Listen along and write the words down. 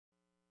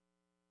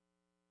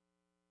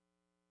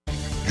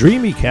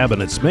Dreamy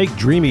cabinets make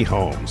dreamy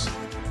homes.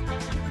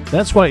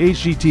 That's why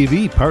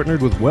HGTV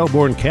partnered with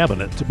Wellborn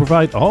Cabinet to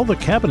provide all the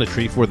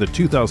cabinetry for the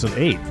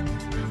 2008,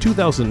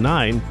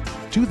 2009,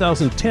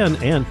 2010,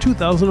 and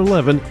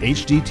 2011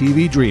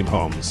 HGTV Dream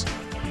Homes.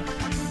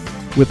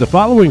 With the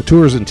following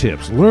tours and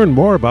tips, learn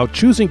more about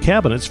choosing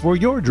cabinets for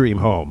your dream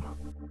home.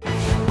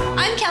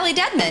 I'm Kelly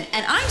Dedman,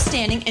 and I'm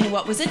standing in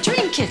what was a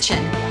dream kitchen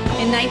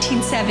in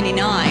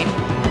 1979.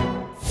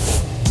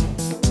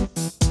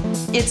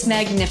 It's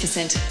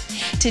magnificent.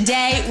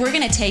 Today, we're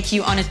going to take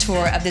you on a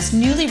tour of this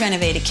newly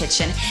renovated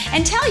kitchen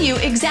and tell you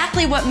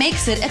exactly what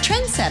makes it a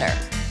trendsetter.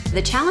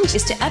 The challenge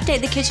is to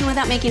update the kitchen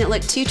without making it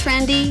look too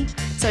trendy,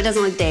 so it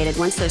doesn't look dated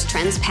once those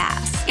trends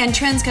pass. And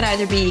trends could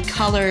either be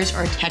colors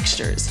or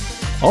textures.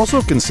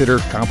 Also consider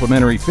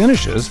complementary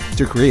finishes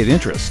to create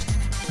interest.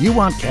 You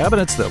want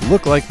cabinets that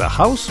look like the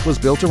house was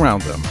built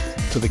around them.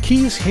 So the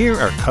keys here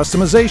are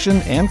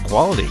customization and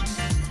quality,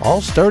 all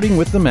starting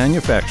with the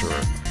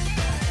manufacturer.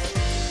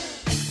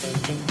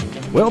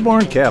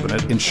 Wellborn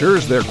Cabinet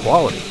ensures their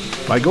quality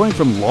by going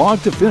from log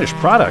to finished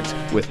product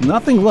with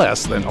nothing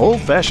less than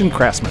old-fashioned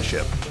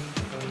craftsmanship.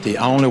 The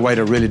only way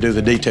to really do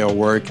the detail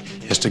work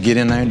is to get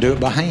in there and do it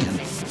by hand.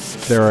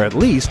 There are at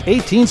least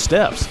 18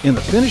 steps in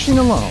the finishing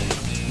alone.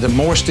 The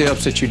more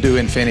steps that you do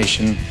in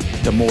finishing,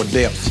 the more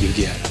depth you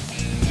get.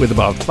 With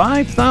about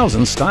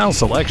 5,000 style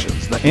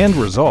selections, the end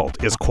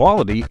result is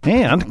quality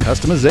and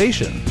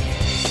customization.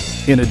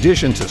 In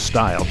addition to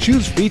style,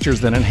 choose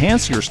features that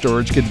enhance your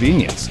storage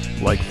convenience,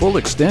 like full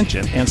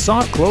extension and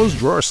soft closed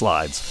drawer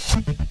slides.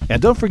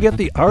 And don't forget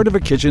the art of a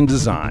kitchen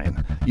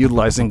design,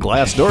 utilizing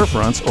glass door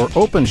fronts or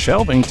open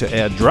shelving to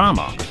add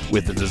drama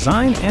with the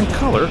design and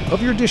color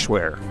of your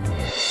dishware.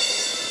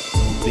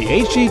 The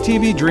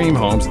HGTV Dream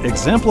Homes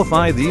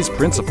exemplify these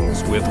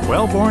principles with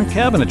well-born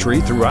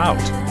cabinetry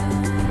throughout.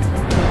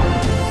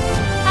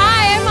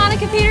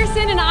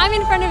 Peterson, and I'm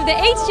in front of the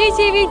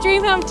HGTV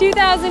Dream Home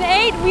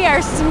 2008. We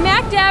are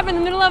smack dab in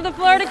the middle of the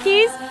Florida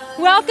Keys.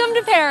 Welcome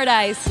to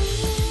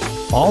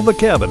paradise. All the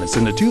cabinets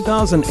in the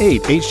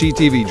 2008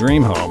 HGTV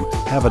Dream Home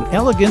have an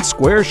elegant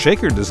square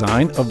shaker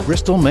design of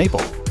Bristol maple.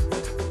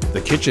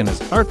 The kitchen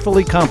is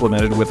artfully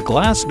complemented with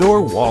glass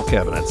door wall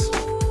cabinets.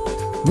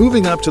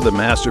 Moving up to the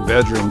master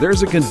bedroom,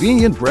 there's a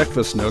convenient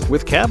breakfast nook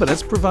with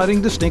cabinets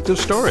providing distinctive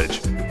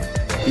storage.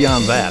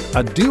 Beyond that,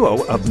 a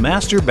duo of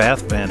master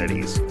bath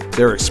vanities.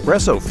 Their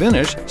espresso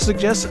finish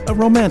suggests a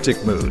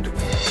romantic mood.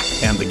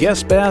 And the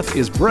guest bath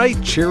is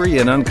bright, cheery,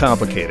 and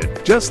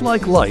uncomplicated, just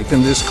like life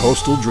in this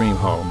coastal dream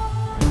home.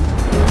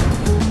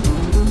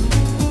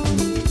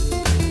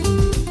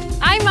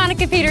 I'm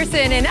Monica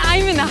Peterson, and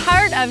I'm in the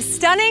heart of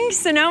stunning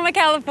Sonoma,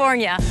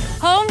 California,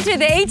 home to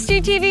the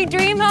HGTV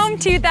Dream Home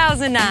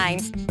 2009.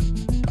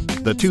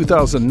 The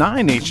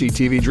 2009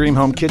 HGTV Dream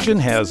Home kitchen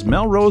has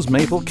Melrose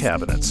maple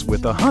cabinets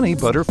with a honey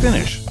butter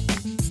finish.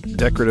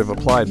 Decorative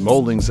applied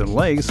moldings and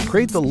legs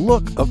create the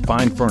look of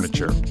fine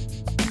furniture.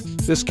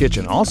 This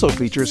kitchen also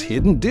features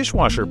hidden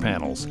dishwasher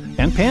panels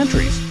and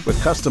pantries with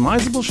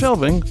customizable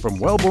shelving from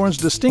Wellborn's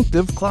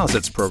distinctive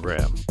Closets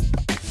program.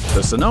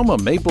 The Sonoma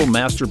Maple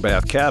Master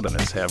Bath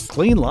cabinets have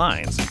clean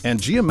lines and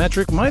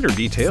geometric miter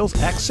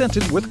details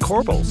accented with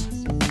corbels,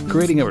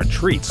 creating a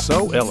retreat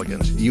so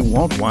elegant you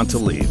won't want to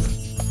leave.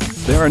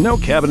 There are no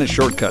cabinet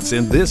shortcuts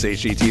in this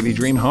HGTV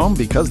Dream Home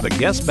because the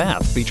guest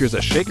bath features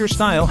a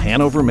shaker-style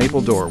Hanover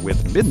maple door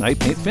with midnight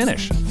paint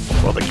finish,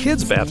 while the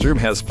kids' bathroom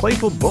has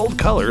playful, bold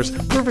colors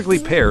perfectly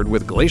paired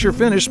with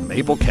glacier-finish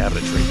maple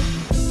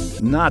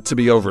cabinetry. Not to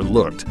be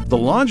overlooked, the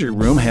laundry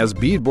room has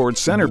beadboard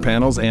center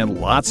panels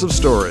and lots of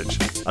storage.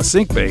 A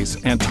sink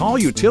base and tall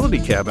utility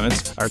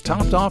cabinets are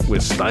topped off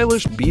with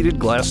stylish beaded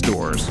glass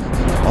doors,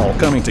 all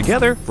coming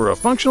together for a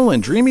functional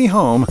and dreamy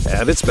home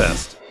at its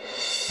best.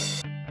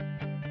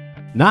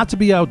 Not to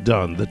be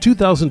outdone, the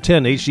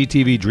 2010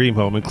 HGTV Dream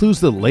Home includes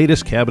the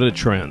latest cabinet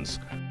trends.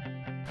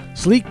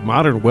 Sleek,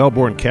 modern,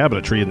 well-born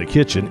cabinetry in the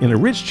kitchen in a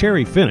rich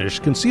cherry finish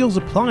conceals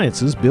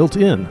appliances built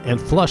in and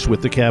flush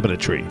with the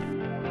cabinetry.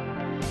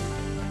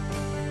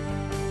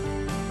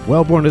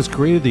 Wellborn has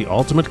created the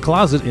ultimate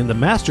closet in the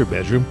master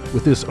bedroom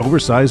with this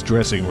oversized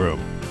dressing room.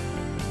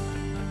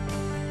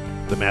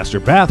 The master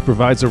bath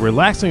provides a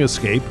relaxing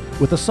escape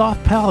with a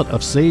soft palette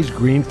of sage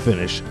green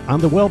finish on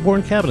the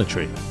Wellborn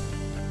cabinetry.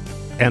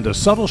 And a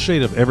subtle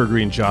shade of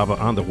evergreen Java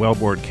on the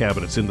Wellborn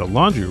cabinets in the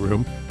laundry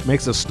room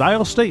makes a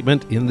style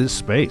statement in this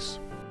space.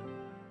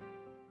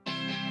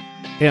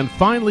 And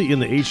finally, in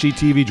the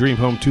HGTV Dream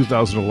Home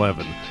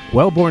 2011,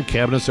 Wellborn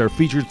cabinets are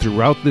featured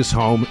throughout this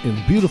home in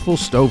beautiful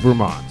Stowe,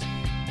 Vermont.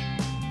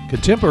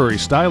 Contemporary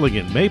styling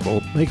in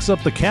maple makes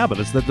up the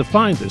cabinets that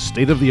define this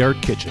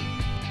state-of-the-art kitchen.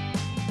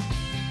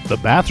 The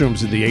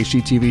bathrooms in the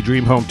HGTV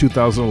Dream Home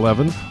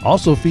 2011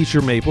 also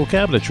feature maple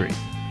cabinetry.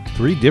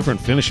 3 different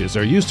finishes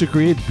are used to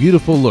create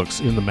beautiful looks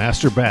in the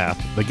master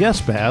bath, the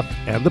guest bath,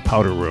 and the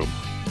powder room.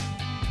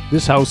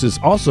 This house is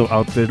also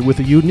outfitted with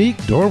a unique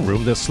dorm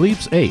room that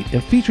sleeps 8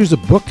 and features a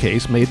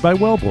bookcase made by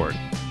Wellborn.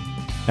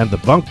 And the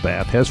bunk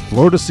bath has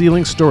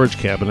floor-to-ceiling storage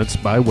cabinets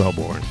by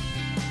Wellborn.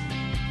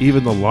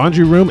 Even the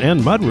laundry room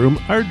and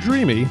mudroom are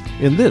dreamy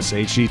in this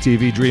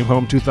HGTV Dream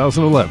Home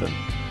 2011.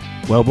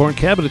 Wellborn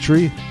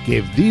Cabinetry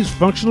gave these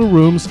functional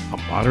rooms a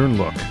modern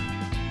look.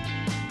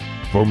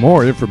 For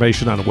more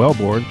information on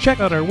Wellborn,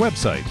 check out our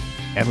website.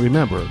 And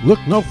remember,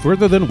 look no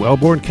further than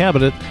Wellborn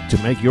Cabinet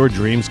to make your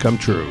dreams come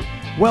true.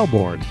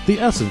 Wellborn, the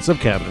essence of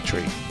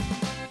cabinetry.